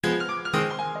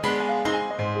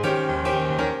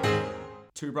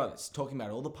two brothers talking about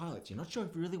all the pilots. You're not sure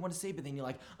if you really want to see, but then you're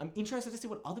like, I'm interested to see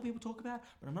what other people talk about,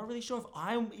 but I'm not really sure if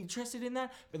I'm interested in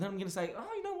that. But then I'm going to say, oh,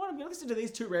 you know what? I'm going to listen to these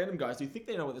two random guys who think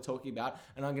they know what they're talking about,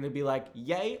 and I'm going to be like,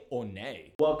 yay or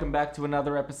nay. Welcome back to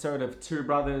another episode of Two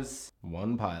Brothers,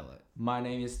 One Pilot. My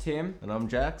name is Tim. And I'm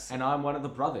Jax. And I'm one of the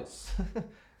brothers.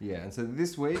 Yeah, and so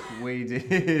this week we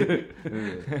did...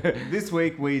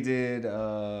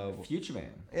 Future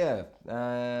Man. Yeah.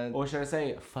 Or should I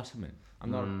say Futterman? I'm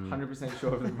not 100%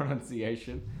 sure of the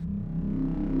pronunciation.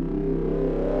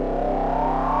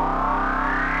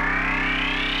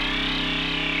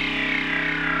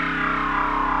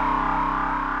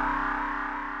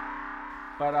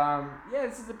 But yeah,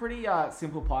 this is a pretty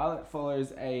simple pilot. It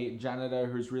follows a janitor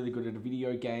who's really good at a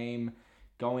video game,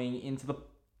 going into the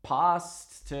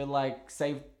past to like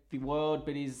save the world,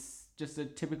 but he's just a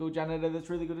typical janitor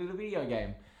that's really good at a video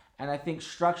game. And I think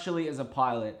structurally as a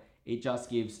pilot, it just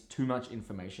gives too much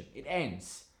information. It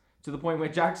ends to the point where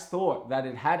Jax thought that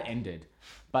it had ended,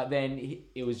 but then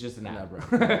it was just an ad.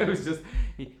 It was just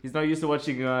he's not used to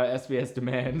watching SBS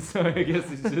Demand, so I guess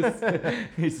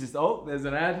he's just oh, there's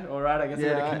an ad. All right, I guess I'm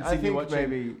gonna continue watching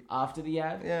maybe after the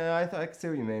ad. Yeah, I see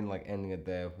what you mean, like ending it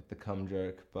there with the cum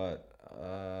joke, but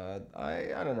I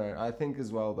don't know. I think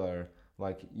as well though,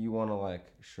 like you want to like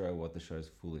show what the show's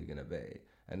fully gonna be,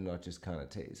 and not just kind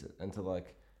of tease it, and to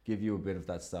like give you a bit of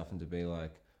that stuff, and to be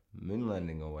like moon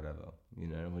landing or whatever, you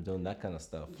know, we're doing that kind of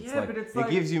stuff. Yeah, but it's like,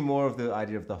 it gives you more of the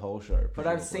idea of the whole show. But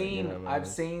I've seen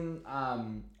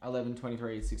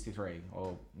 11/23/63,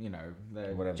 or you know,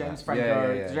 the whatever James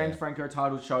Franco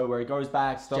titled show where he goes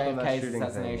back to Stop JFK's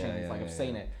assassination. It's like I've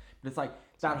seen it, but it's like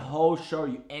that whole show.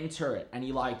 You enter it and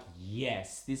you're like,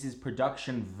 yes, this is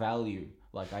production value.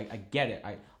 Like I get it.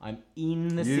 I'm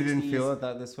in the 60s. You didn't feel it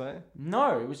this way?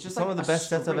 No, it was just some like of the best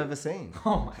sets I've ever seen.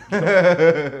 Oh my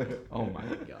god. Oh my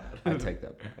god. I take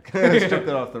that back. Stripped it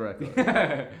off the record.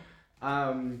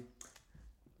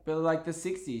 But like the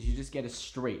 60s, you just get a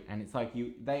street, and it's like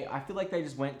I feel like they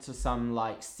just went to some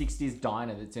like 60s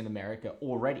diner that's in America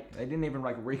already. They didn't even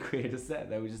like recreate a set.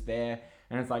 They were just there,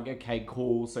 and it's like, okay,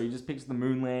 cool. So you just picture the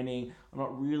moon landing. I'm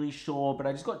not really sure, but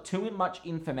I just got too much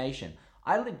information.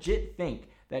 I legit think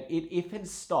that if it had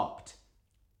stopped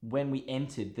when we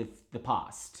entered the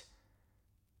past,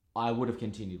 I would have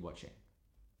continued watching.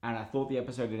 And I thought the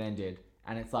episode had ended.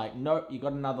 And it's like, nope, you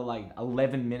got another like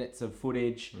 11 minutes of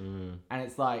footage. And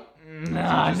it's like,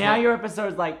 nah, now your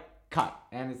episode's like cut.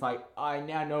 And it's like, I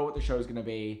now know what the show's going to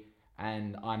be.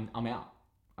 And I'm out.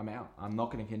 I'm not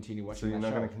going to continue watching. So you're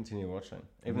not going to continue watching?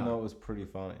 Even though it was pretty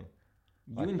funny.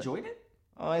 You enjoyed it?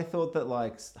 I thought that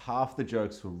like half the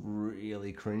jokes were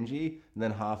really cringy, and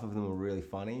then half of them were really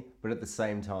funny. But at the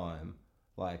same time,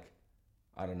 like,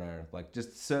 I don't know, like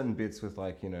just certain bits with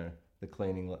like, you know, the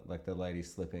cleaning, like the lady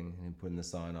slipping and putting the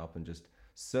sign up, and just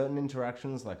certain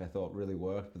interactions, like I thought really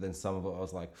worked. But then some of it I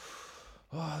was like,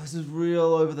 oh, this is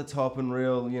real over the top and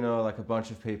real, you know, like a bunch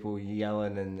of people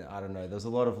yelling, and I don't know, there's a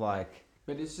lot of like...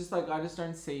 But it's just like, I just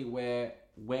don't see where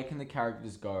can the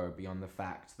characters go beyond the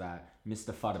fact that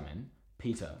Mr. Futterman,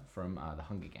 Peter from the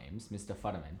Hunger Games, Mr.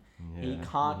 Futterman, he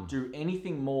can't do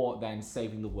anything more than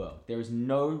saving the world. There is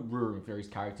no room for his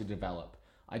character to develop.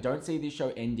 I don't see this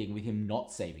show ending with him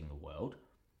not saving the world.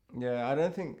 Yeah, I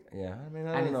don't think... Yeah, I mean,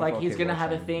 I don't know. And it's like he's going to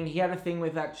have a thing... He had a thing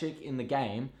with that chick in the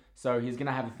game, so he's going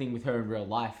to have a thing with her in real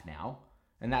life now.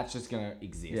 And that's just going to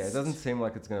exist. Yeah, it doesn't seem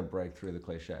like it's going to break through the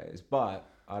cliches, but...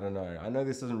 I don't know. I know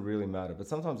this doesn't really matter, but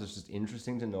sometimes it's just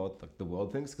interesting to know what the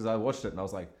world thinks, because I watched it and I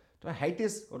was like, do I hate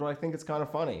this, or do I think it's kind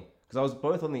of funny? Because I was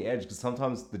both on the edge, because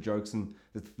sometimes the jokes and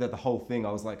the whole thing,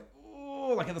 I was like,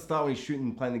 oh, like at the start when he's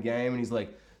shooting, playing the game, and he's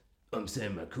like, I'm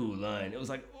saying my cool line. It was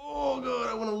like, oh god,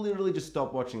 I want to literally just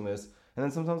stop watching this. And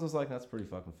then sometimes I was like, that's pretty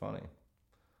fucking funny.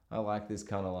 I like this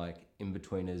kind of like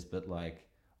in-betweeners, but like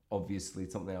obviously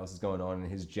something else is going on, and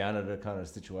his janitor kind of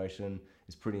situation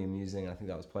is pretty amusing. I think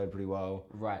that was played pretty well.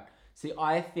 Right. See,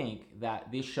 I think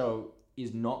that this show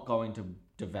is not going to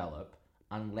develop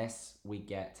unless we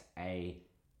get a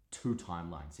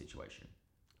 2-timeline situation.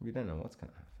 We don't know what's going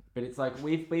to happen. But it's like,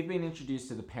 we've been introduced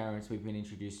to the parents, we've been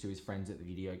introduced to his friends at the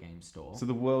video game store. So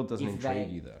the world doesn't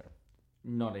intrigue you though?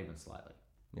 Not even slightly.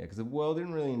 Yeah, because the world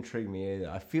didn't really intrigue me either.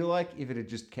 I feel like if it had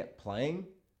just kept playing,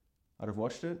 I'd have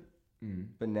watched it.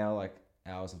 But now like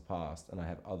hours have passed and I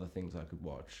have other things I could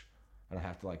watch, and I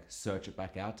have to like search it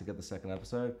back out to get the second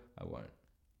episode. I won't.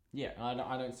 Yeah, I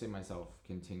don't see myself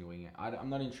continuing it. I'm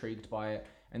not intrigued by it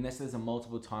unless there's a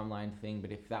multiple timeline thing,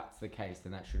 but if that's the case,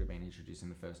 then that should have been introduced in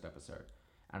the first episode.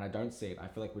 And I don't see it. I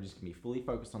feel like we're just going to be fully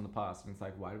focused on the past, and it's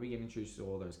like, why do we get introduced to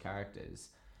all those characters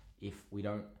if we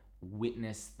don't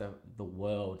witness the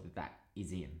world that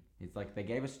is in. It's like they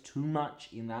gave us too much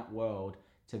in that world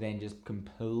to then just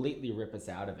completely rip us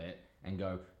out of it and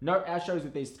go, no, our show's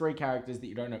with these 3 characters that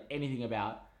you don't know anything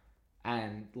about.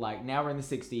 And like now we're in the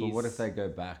 60s. But what if they go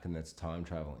back and that's time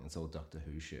traveling? It's all Doctor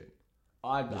Who shit.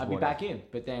 I'd be back in,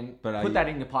 but then But put that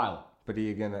in the pilot. But are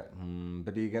you gonna?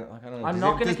 Like I don't know. I'm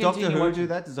not gonna Does Doctor continue Who watching- do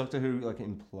that? Does Doctor Who like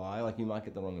imply like you might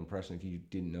get the wrong impression if you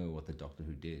didn't know what the Doctor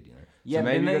Who did? You know. Yeah, So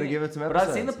maybe but you then- gotta give it some But episodes.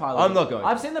 I've seen the pilot. I'm not going.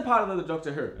 I've seen the pilot of the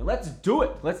Doctor Who. Let's do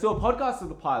it. Let's do a podcast of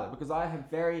the pilot because I have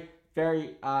very,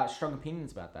 very strong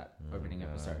opinions about that opening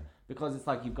episode. Because it's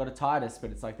like you've got a TARDIS,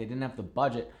 but it's like they didn't have the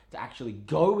budget to actually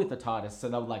go with the TARDIS, so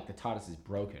they're like the TARDIS is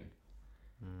broken.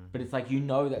 But it's like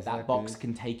that that box good?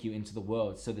 can take you into the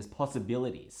world, so there's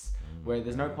possibilities where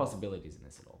there's no possibilities in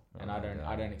this at all, and I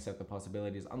don't accept the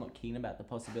possibilities. I'm not keen about the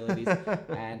possibilities,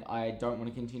 and I don't want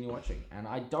to continue watching. And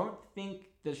I don't think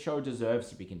the show deserves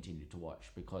to be continued to watch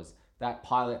because that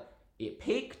pilot it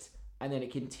peaked and then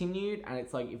it continued, and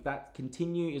it's like if that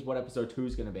continue is what episode 2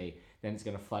 is going to be, then it's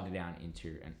going to flood it down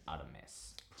into an utter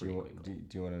mess. Do you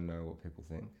want to know what people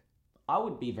think? I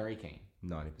would be very keen.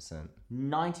 90%.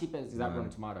 90%. Is that Rotten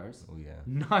Tomatoes? Oh yeah.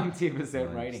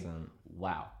 90% rating. 90%.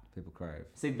 Wow. People crave.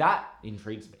 See, that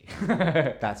intrigues me.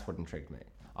 That's what intrigued me.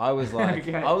 I was like,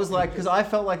 Okay. because I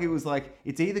felt like it was like,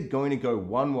 it's either going to go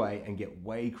one way and get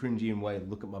way cringy and way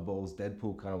look at my balls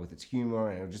Deadpool kind of with its humor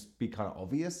and it'll just be kind of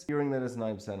obvious. Hearing that as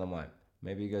 90%, I'm like,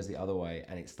 maybe it goes the other way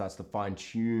and it starts to fine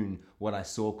tune what I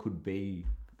saw could be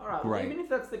All right. great. Well, even if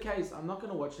that's the case, I'm not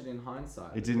going to watch it in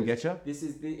hindsight. It didn't get you?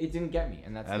 It didn't get me,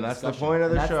 and that's And the that's the point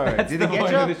of the show. That's Did the it get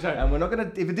point you? of the show. And we're not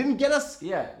gonna. If it didn't get us,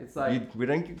 Yeah, it's like we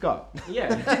don't get got.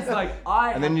 yeah, it's like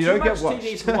I And have then you too don't get much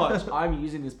TV watched. to watch. I'm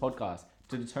using this podcast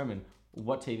to determine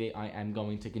what TV I am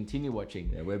going to continue watching.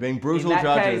 Yeah, we're being In brutal that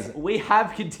judges. case, we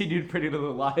have continued Pretty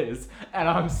Little Liars, and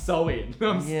I'm so in.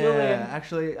 I'm still in.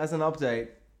 Actually, as an update,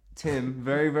 Tim,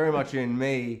 very, very much in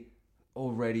me,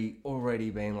 already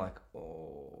being like, I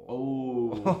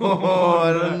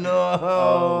don't know.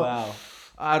 Oh wow.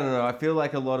 I don't know. I feel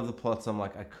like a lot of the plots I'm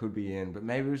like, I could be in, but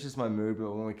maybe it was just my mood.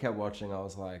 But when we kept watching, I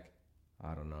was like,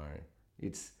 I don't know.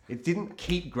 It didn't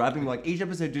keep grabbing. Like each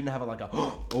episode didn't have like a,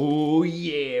 oh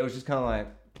yeah. It was just kind of like,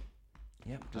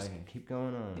 yep, just Okay. keep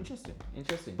going on. Interesting.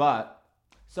 But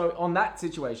So on that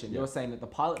situation, you're saying that the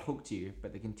pilot hooked you,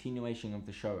 but the continuation of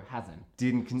the show hasn't.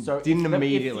 didn't So didn't if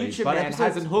immediately. If Future but Man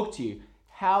episodes- hasn't hooked you,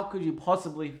 how could you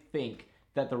possibly think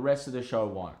that the rest of the show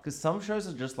won't? Because some shows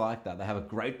are just like that. They have a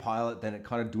great pilot, then it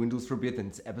kind of dwindles for a bit, then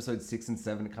it's episode 6 and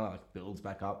 7, it kind of like builds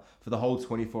back up for the whole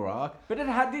 24 arc. But it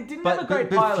didn't have a But, great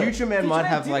but pilot. Future Man might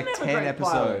have didn't like a 10 great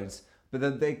pilot. episodes, but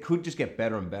then they could just get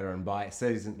better and better. And by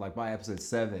episode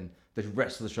 7, the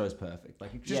rest of the show is perfect.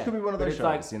 Like it just could be one of but those it's shows,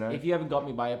 like, you know? If you haven't got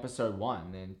me by episode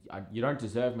 1, then you don't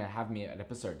deserve me to have me at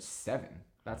episode 7.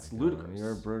 That's ludicrous.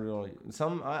 You're a brutal.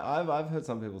 I've heard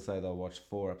some people say they'll watch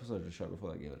 4 episodes of the show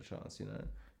before they give it a chance. You know,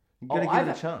 you gotta give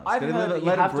it a chance. I've Gotta heard that you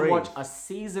let it have to breathe. watch a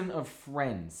season of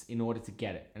Friends in order to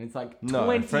get it, and it's like No,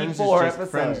 24 Friends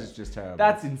episodes. is just terrible.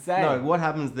 That's insane. No, what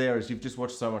happens there is you've just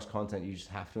watched so much content, you just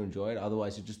have to enjoy it.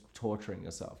 Otherwise, you're just torturing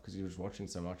yourself because you're just watching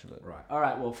so much of it. Right. All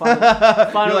right. Well, final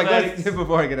You're like, verdict. that's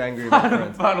before I get angry about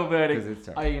Friends. Final verdict. 'Cause it's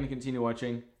terrible. Are you going to continue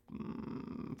watching?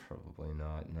 Probably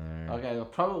not. No. Okay. Well,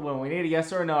 probably when we need a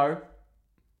yes or a no.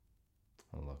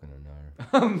 I'm not gonna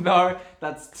know. No,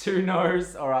 that's 2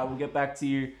 no's. All right. We'll get back to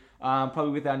you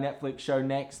probably with our Netflix show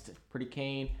next. Pretty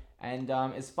keen. And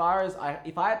as far as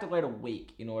if I had to wait a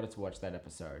week in order to watch that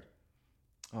episode,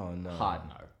 Oh no. hard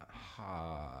no.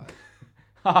 Hard.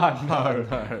 Hard no.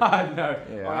 no. Hard no.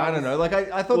 Yeah, All right, I don't know. Like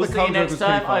I thought We'll the see you cum joke next was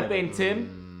pretty time. funny, I've been but-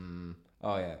 Tim.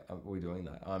 Oh yeah, are we doing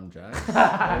that? I'm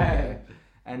Jack.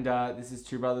 And this is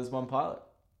Two Brothers, One Pilot.